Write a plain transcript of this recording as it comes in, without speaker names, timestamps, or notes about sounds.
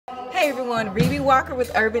Hey everyone, Rebe Walker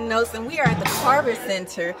with Urban Notes, and we are at the Carver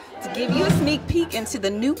Center to give you a sneak peek into the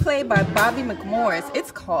new play by Bobby McMorris.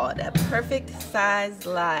 It's called A Perfect Size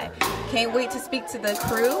Lie. Can't wait to speak to the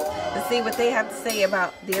crew to see what they have to say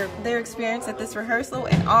about their experience at this rehearsal,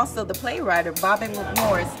 and also the playwright Bobby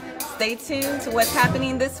McMorris. Stay tuned to what's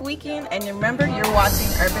happening this weekend, and remember, you're watching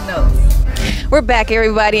Urban Notes. We're back,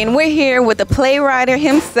 everybody, and we're here with the playwright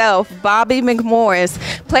himself, Bobby McMorris,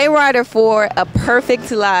 playwright for A Perfect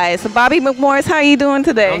Lie. So, Bobby McMorris, how are you doing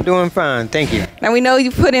today? I'm doing fine, thank you. Now, we know you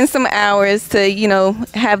put in some hours to,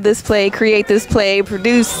 have this play, create this play,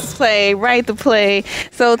 produce this play, write the play.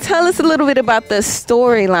 So, tell us a little bit about the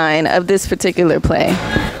storyline of this particular play.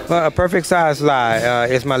 Well, A Perfect Size Lie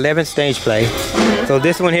is my 11th stage play. So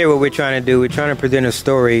this one here, what we're trying to do, we're trying to present a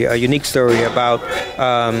story, a unique story about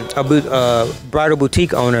a bridal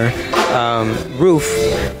boutique owner,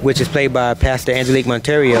 Ruth, which is played by Pastor Angelique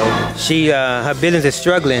Monterio. Her business is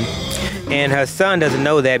struggling, and her son doesn't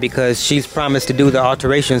know that because she's promised to do the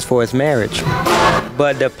alterations for his marriage.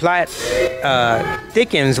 But the plot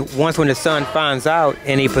thickens once when the son finds out,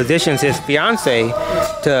 and he positions his fiance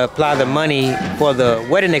to apply the money for the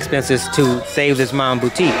wedding expenses to save his mom's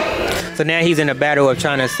boutique. So now he's in a battle of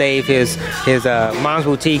trying to save his mom's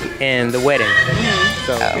boutique and the wedding.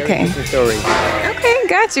 So okay. Story. Okay,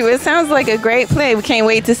 got you. It sounds like a great play. We can't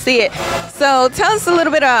wait to see it. So tell us a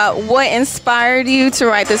little bit about what inspired you to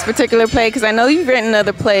write this particular play, because I know you've written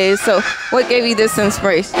other plays. So what gave you this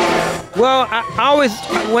inspiration? Well, I always,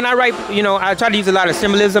 when I write, I try to use a lot of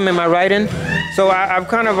symbolism in my writing. So I've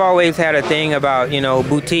kind of always had a thing about,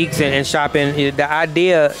 boutiques and shopping. The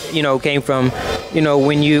idea, came from,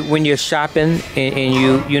 when you're shopping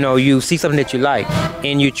and you see something that you like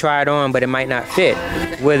and you try it on, but it might not fit,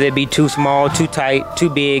 whether it be too small, too tight, too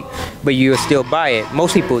big, but you'll still buy it.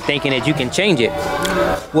 Most people thinking that you can change it.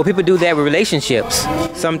 Well, people do that with relationships.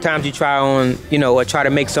 Sometimes you try on, or try to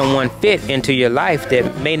make someone fit into your life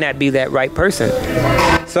that may not be that right person.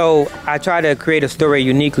 So I try to create a story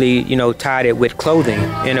uniquely, tied it with clothing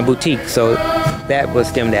in a boutique. So that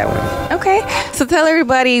was that one. Okay. So tell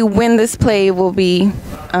everybody when this play will be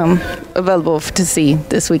available to see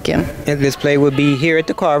this weekend. And this play will be here at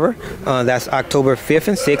the Carver. That's October 5th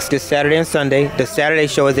and 6th, this Saturday and Sunday. The Saturday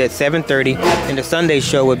show is at 7:30, and the Sunday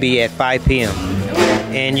show will be at 5 p.m.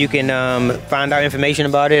 And you can find out information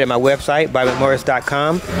about it at my website,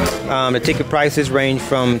 bobbymcmorris.com. The ticket prices range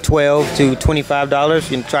from $12 to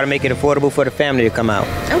 $25. You try to make it affordable for the family to come out.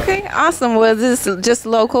 Okay, awesome. Was this just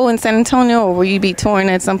local in San Antonio, or will you be touring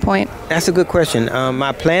at some point? That's a good question.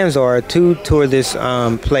 My plans are to tour this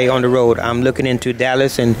play on the road. I'm looking into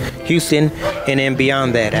Dallas and Houston, and then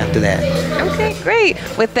beyond that after that. Okay, great.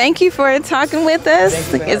 Well, thank you for talking with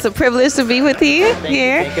us. It's a privilege to be with you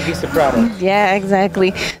here. Thank you. Be so proud of. Yeah, exactly.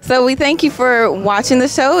 So we thank you for watching the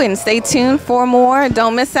show, and stay tuned for more.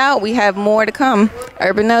 Don't miss out. We have more to come.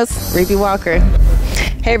 Urban Notes, Rebe Walker.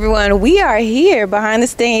 Hey everyone, we are here behind the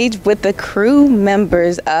stage with the crew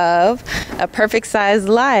members of A Perfect Size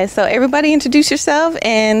Lie. So everybody introduce yourself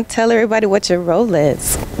and tell everybody what your role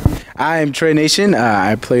is. I am Trey Nation.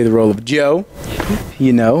 I play the role of Joe.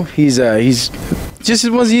 He's a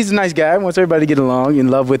nice guy. Wants everybody to get along. In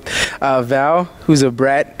love with Val, who's a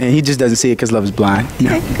brat, and he just doesn't see it because love is blind.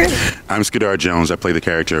 Okay, great. I'm Skidar Jones. I play the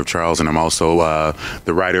character of Charles, and I'm also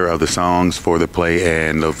the writer of the songs for the play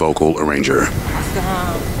and the vocal arranger.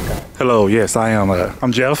 Hello, yes, I am.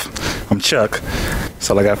 I'm Jeff. I'm Chuck. That's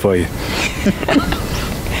all I got for you.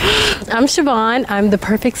 I'm Siobhan. I'm the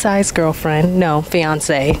perfect size girlfriend. No,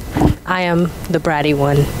 fiance. I am the bratty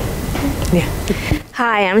one. Yeah.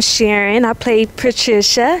 Hi, I'm Sharon. I play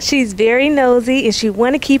Patricia. She's very nosy and she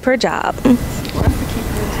want to keep her job.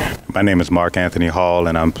 My name is Mark Anthony Hall,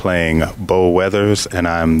 and I'm playing Bo Weathers, and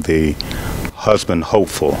I'm the husband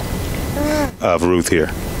hopeful of Ruth here.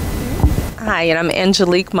 Hi, and I'm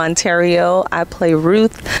Angelique Monterio. I play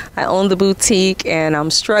Ruth. I own the boutique, and I'm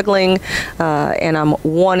struggling, and I'm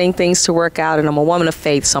wanting things to work out, and I'm a woman of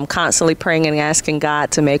faith, so I'm constantly praying and asking God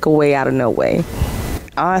to make a way out of no way.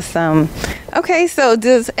 Awesome. Okay, so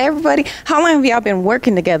how long have y'all been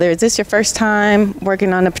working together? Is this your first time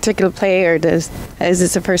working on a particular play, or is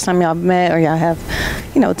this the first time y'all met, or y'all have,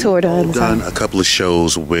 toured on? I've done a couple of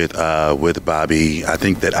shows with Bobby. I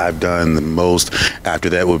think that I've done the most. After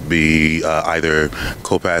that would be either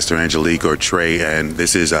co-pastor Angelique or Trey, and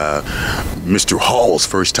this is Mr. Hall's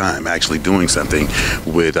first time actually doing something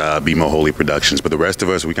with Be More Holy Productions. But the rest of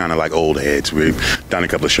us, we kind of like old heads. We've done a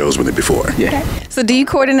couple of shows with it before. Yeah. Okay. So do you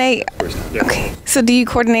coordinate? Yeah. Okay. So do you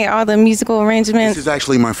coordinate all the musical arrangements? This is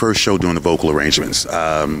actually my first show doing the vocal arrangements.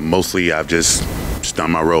 Mostly I've just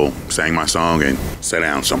done my role, sang my song, and sat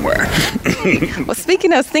down somewhere. Well,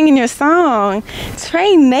 speaking of singing your song,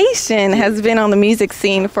 Trey Nation has been on the music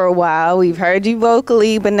scene for a while. We've heard you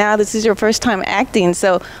vocally, but now this is your first time acting.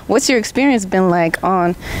 So what's your experience been like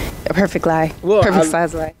on A Perfect Lie? Perfect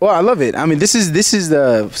Size Lie. Well, I love it. I mean, this is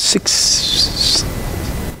the sixth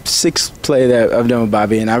play that I've done with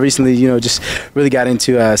Bobby, and I recently, just really got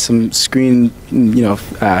into some screen,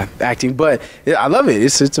 acting. But I love it.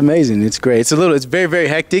 It's amazing. It's great. It's very, very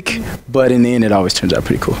hectic, but in the end, it always turns out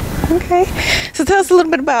pretty cool. Okay, so tell us a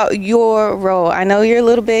little bit about your role. I know you're a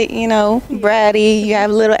little bit, bratty. You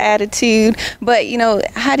have a little attitude, but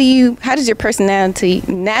how does your personality,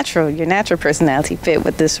 your natural personality, fit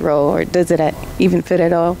with this role, or does it even fit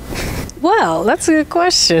at all? Well, that's a good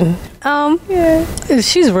question.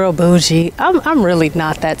 She's real bougie. I'm really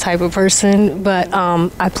not that type of person, but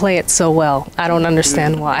I play it so well. I don't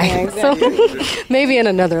understand why. Yeah, exactly. So maybe in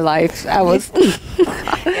another life I was.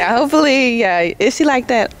 Yeah, hopefully, yeah. Is she like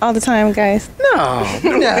that all the time, guys? No.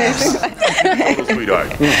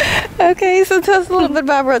 Sweetheart. Okay, so tell us a little bit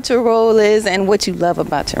about what your role is and what you love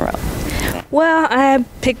about your role. Well, I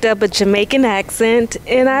picked up a Jamaican accent,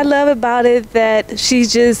 and I love about it that she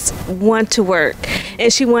just want to work,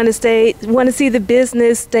 and she want to see the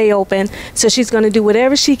business stay open. So she's going to do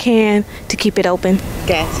whatever she can to keep it open.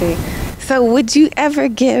 Gotcha. So would you ever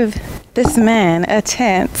give this man a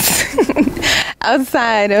chance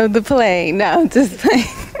outside of the play? No, just playing.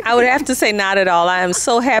 I would have to say not at all. I am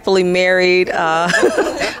so happily married,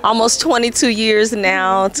 almost 22 years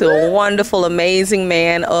now, to a wonderful, amazing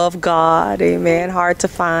man of God. Amen. Hard to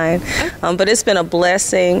find. But it's been a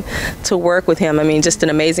blessing to work with him. I mean, just an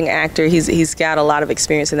amazing actor. He's got a lot of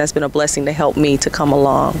experience, and that's been a blessing to help me to come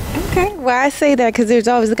along. Okay. Well, I say that because there's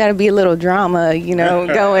always got to be a little drama,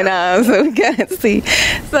 going on. So we got to see.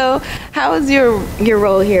 So how is your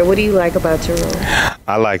role here? What do you like about your role?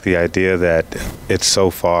 I like the idea that it's so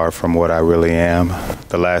far from what I really am.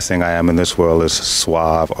 The last thing I am in this world is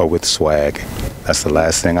suave or with swag. That's the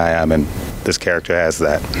last thing I am, and this character has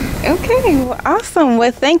that. Okay, well, awesome.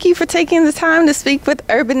 Well, thank you for taking the time to speak with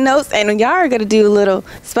Urban Notes, and y'all are going to do a little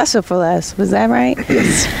special for us. Was that right?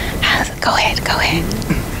 Yes. Go ahead.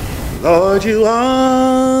 Lord, you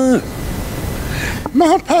are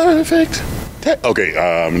my perfect. Okay,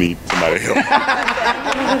 I need somebody help.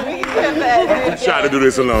 I'm trying to do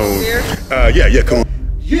this alone. Yeah, come on.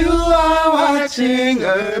 You are watching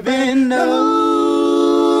Urban Notes.